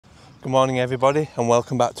Good morning everybody, and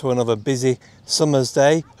welcome back to another busy summer's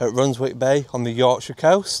day at Whitby on the Yorkshire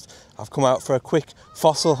coast. I've come out for a quick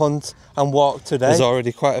fossil hunt and walk today. There's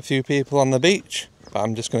already quite a few people on the beach, but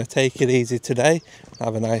I'm just going to take it easy today,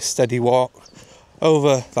 have a nice steady walk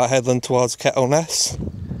over that headland towards Kettleness.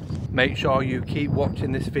 Make sure you keep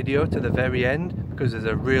watching this video to the very end because there's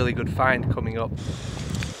a really good find coming up.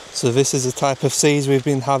 So this is the type of seas we've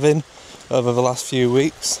been having over the last few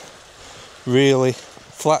weeks. Really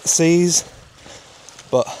flat seas,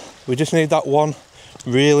 but we just need that one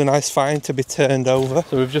really nice find to be turned over.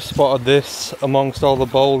 So we've just spotted this amongst all the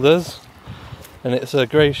boulders, and it's a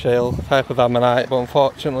grey shale type of ammonite, but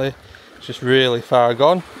unfortunately it's just really far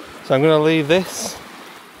gone. So I'm going to leave this,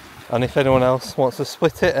 and if anyone else wants to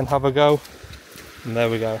split it and have a go, and there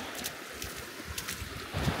we go.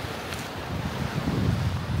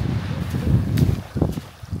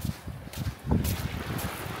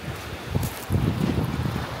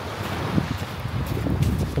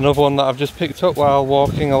 Another one that I've just picked up while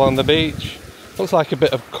walking along the beach. Looks like a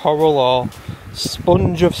bit of coral or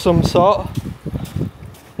sponge of some sort.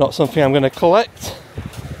 Not something I'm going to collect.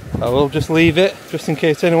 I will just leave it just in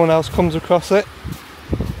case anyone else comes across it.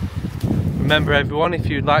 Remember everyone, if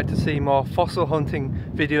you'd like to see more fossil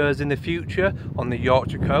hunting videos in the future on the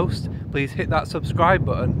Yorkshire coast, please hit that subscribe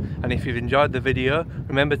button, and if you've enjoyed the video,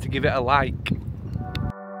 remember to give it a like.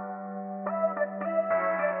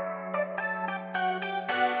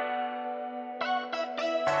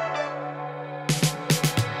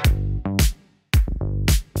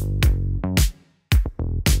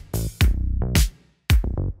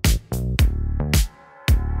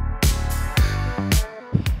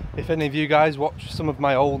 If any of you guys watch some of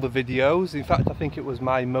my older videos, in fact I think it was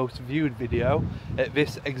my most viewed video, at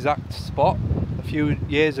this exact spot a few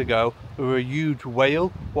years ago there were a huge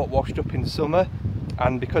whale what washed up in summer,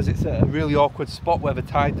 and because it's a really awkward spot where the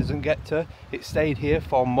tide doesn't get to, it stayed here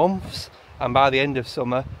for months, and by the end of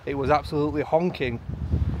summer it was absolutely honking.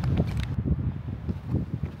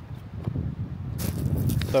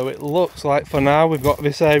 So it looks like for now we've got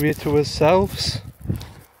this area to ourselves,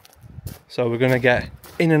 so we're going to get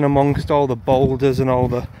in and amongst all the boulders and all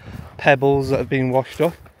the pebbles that have been washed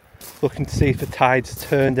up, looking to see if the tide's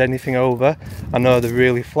turned anything over. I know they're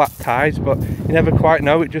really flat tides, but you never quite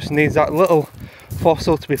know, it just needs that little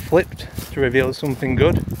fossil to be flipped to reveal something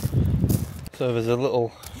good. So there's a little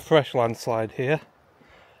fresh landslide here.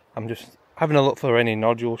 I'm just having a look for any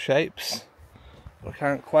nodule shapes, but I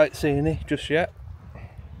can't quite see any just yet.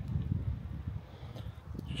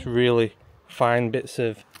 Just really fine bits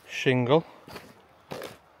of shingle.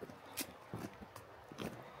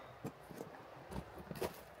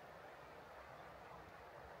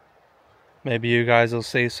 Maybe you guys will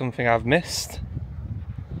see something I've missed,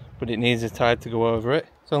 but it needs a tide to go over it.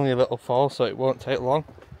 It's only a little fall, so it won't take long.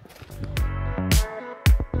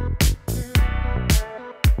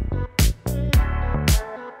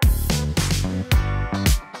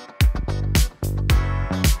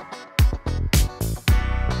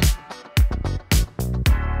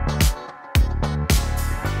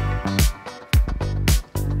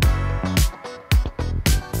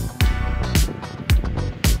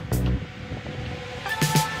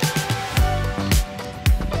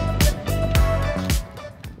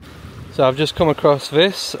 So I've just come across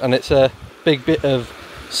this, and it's a big bit of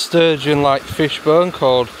sturgeon-like fish bone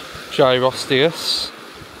called Jurassic.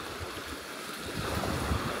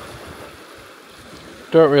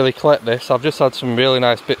 Don't really collect this, I've just had some really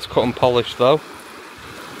nice bits cut and polished though.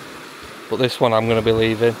 But this one I'm going to be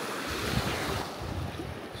leaving.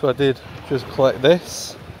 So I did just collect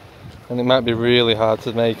this, and it might be really hard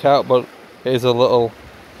to make out, but it is a little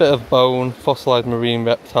bit of bone, fossilised marine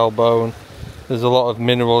reptile bone. There's a lot of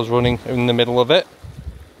minerals running in the middle of it.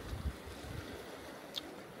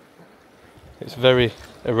 It's very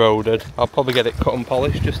eroded. I'll probably get it cut and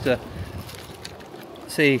polished just to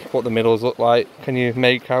see what the middles look like. Can you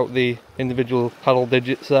make out the individual paddle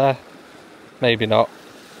digits there? Maybe not.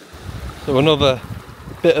 So another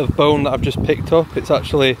bit of bone that I've just picked up, it's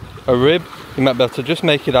actually a rib. You might be able to just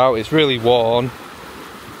make it out. It's really worn,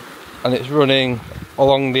 and it's running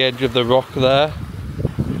along the edge of the rock there.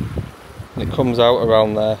 It comes out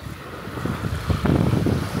around there.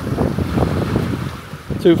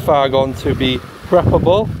 Too far gone to be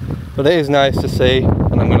preppable, but it is nice to see,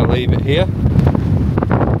 and I'm going to leave it here.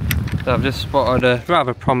 So I've just spotted a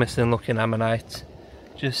rather promising looking ammonite,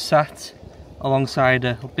 just sat alongside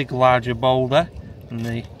a big larger boulder, and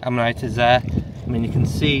the ammonite is there. I mean, you can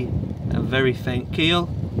see a very faint keel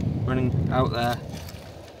running out there.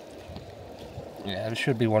 Yeah, there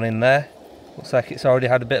should be one in there. Looks like it's already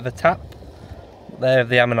had a bit of a tap. There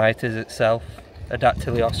the ammonite is itself. a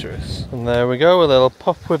Dactyliosaurus. And there we go, a little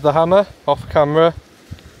pop with the hammer off camera,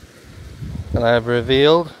 and I have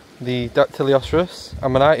revealed the Dactyliosaurus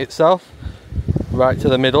ammonite itself right to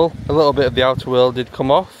the middle. A little bit of the outer world did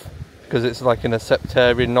come off because it's like in a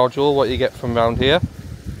septarian nodule, what you get from around here,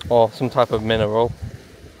 or some type of mineral,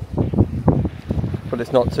 but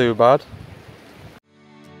it's not too bad.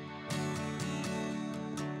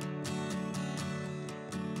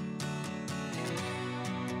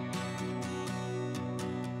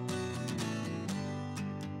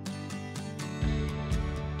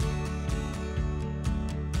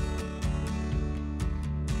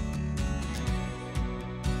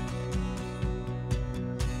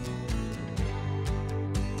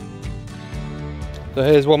 So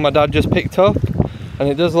here's one my dad just picked up, and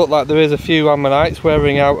it does look like there is a few ammonites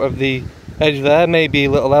wearing out of the edge there, maybe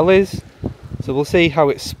little ellies. So we'll see how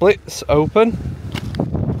it splits open.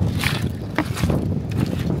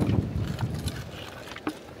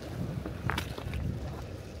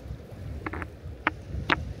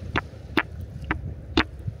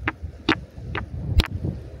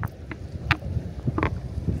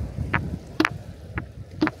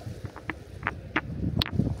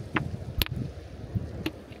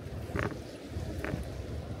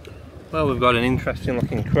 Well, we've got an interesting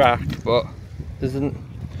looking crack, but doesn't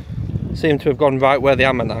seem to have gone right where the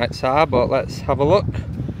ammonites are, but let's have a look.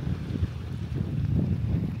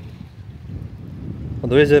 Well,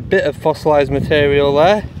 there is a bit of fossilised material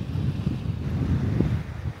there.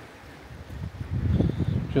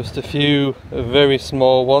 Just a few very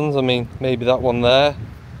small ones, I mean maybe that one there.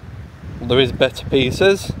 There is better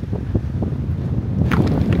pieces.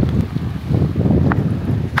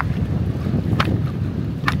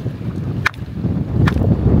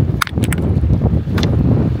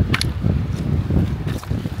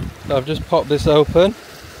 I've just popped this open,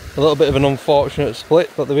 a little bit of an unfortunate split,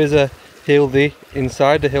 but there is a Hildy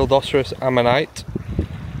inside, the Hildosaurus ammonite.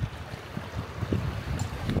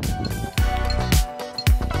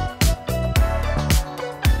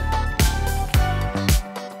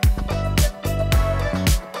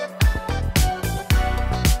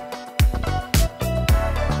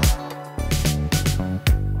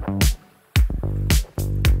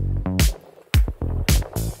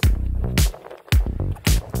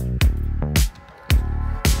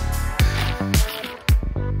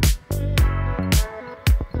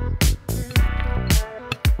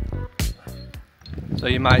 So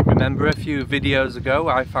you might remember a few videos ago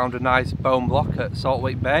I found a nice bone block at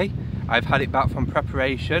Saltwick Bay. I've had it back from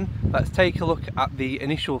preparation. Let's take a look at the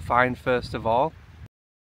initial find first of all.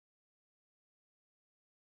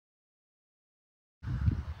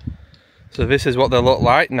 So this is what they look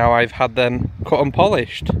like now I've had them cut and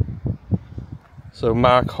polished. So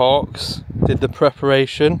Mark Hawkes did the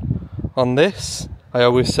preparation on this. I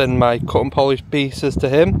always send my cut and polished pieces to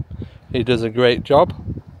him. He does a great job.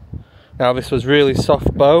 Now this was really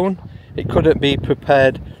soft bone, it couldn't be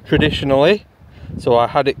prepared traditionally, so I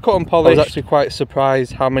had it cut and polished. I was actually quite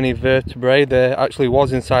surprised how many vertebrae there actually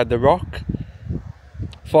was inside the rock.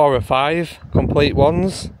 4 or 5 complete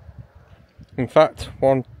ones. In fact,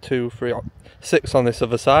 1, 2, 3, 6 on this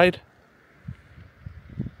other side.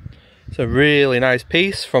 It's a really nice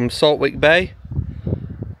piece from Saltwick Bay.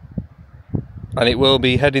 And it will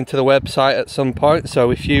be heading to the website at some point, so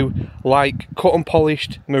if you like cut and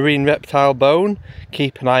polished marine reptile bone,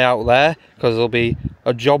 keep an eye out there, because there'll be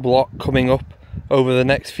a job lot coming up over the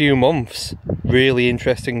next few months. Really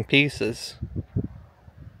interesting pieces.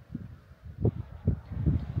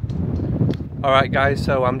 Alright guys,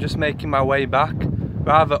 so I'm just making my way back.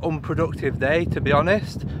 Rather unproductive day, to be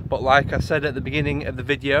honest, but like I said at the beginning of the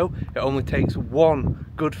video, it only takes one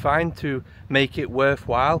good find to make it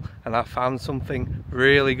worthwhile, and I found something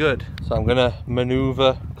really good. So I'm gonna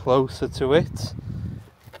maneuver closer to it,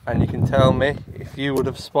 and you can tell me if you would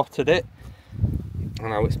have spotted it. I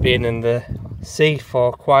know it's been in the sea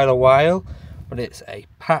for quite a while, but it's a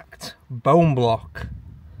packed bone block,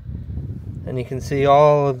 and you can see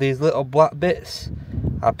all of these little black bits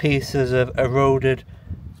are pieces of eroded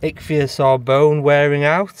ichthyosaur bone wearing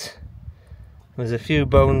out. There's a few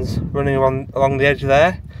bones running along the edge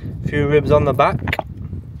there, a few ribs on the back,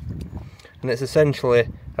 and it's essentially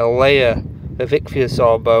a layer of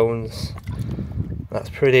ichthyosaur bones. That's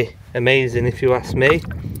pretty amazing if you ask me,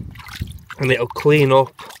 and it'll clean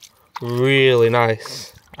up really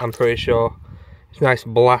nice, I'm pretty sure. It's a nice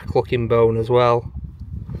black looking bone as well.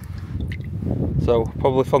 So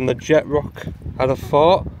probably from the jet rock I'd have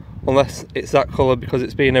thought, unless it's that colour because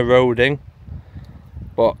it's been eroding,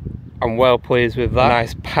 but I'm well pleased with that.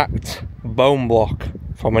 Nice packed bone block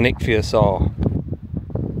from an ichthyosaur.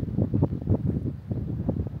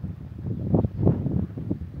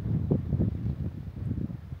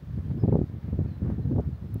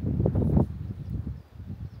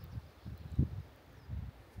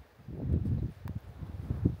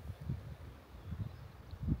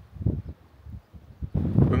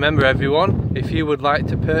 Remember everyone, if you would like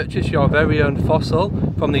to purchase your very own fossil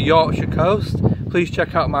from the Yorkshire coast, please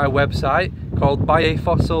check out my website called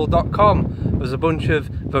buyafossil.com. There's a bunch of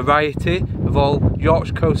variety of all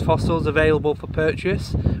Yorkshire coast fossils available for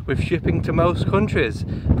purchase with shipping to most countries.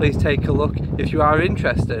 Please take a look if you are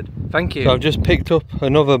interested. Thank you. So I've just picked up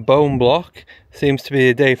another bone block. Seems to be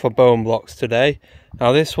a day for bone blocks today.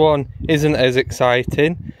 Now this one isn't as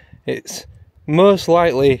exciting. It's most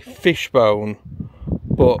likely fish bone,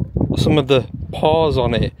 but some of the paws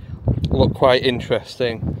on it look quite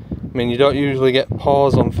interesting. I mean, you don't usually get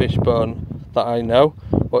paws on fish bone that I know,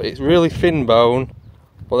 but it's really thin bone,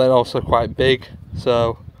 but then also quite big.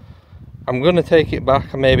 So I'm going to take it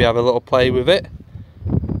back and maybe have a little play with it.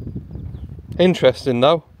 Interesting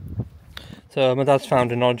though. So my dad's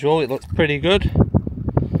found a nodule. It looks pretty good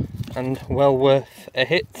and well worth a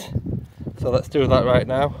hit. So let's do that right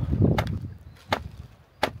now.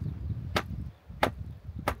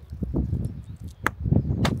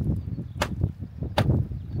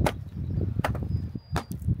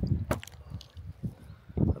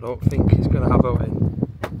 I don't think it's going to have a win.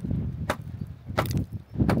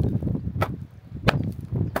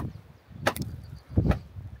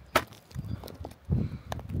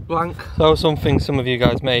 Blank. So something some of you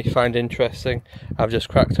guys may find interesting. I've just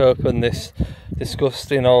cracked open this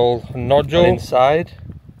disgusting old nodule. And inside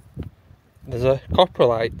there's a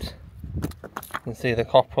coprolite. You can see the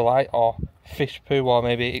coprolite or fish poo, or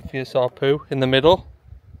maybe ichthyosaur poo in the middle.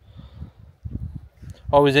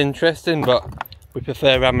 Always interesting, but we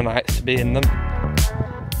prefer ammonites to be in them.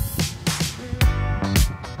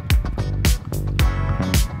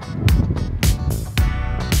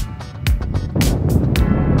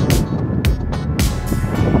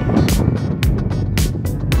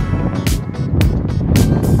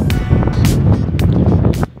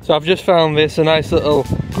 So I've just found this, a nice little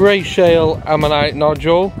grey shale ammonite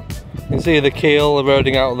nodule. You can see the keel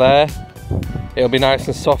eroding out there. It'll be nice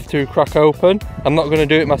and soft to crack open. I'm not going to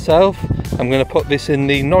do it myself. I'm going to put this in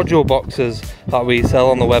the nodule boxes that we sell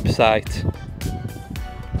on the website.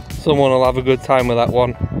 Someone will have a good time with that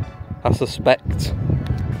one, I suspect.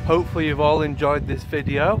 Hopefully you've all enjoyed this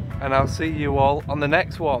video, and I'll see you all on the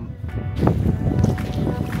next one.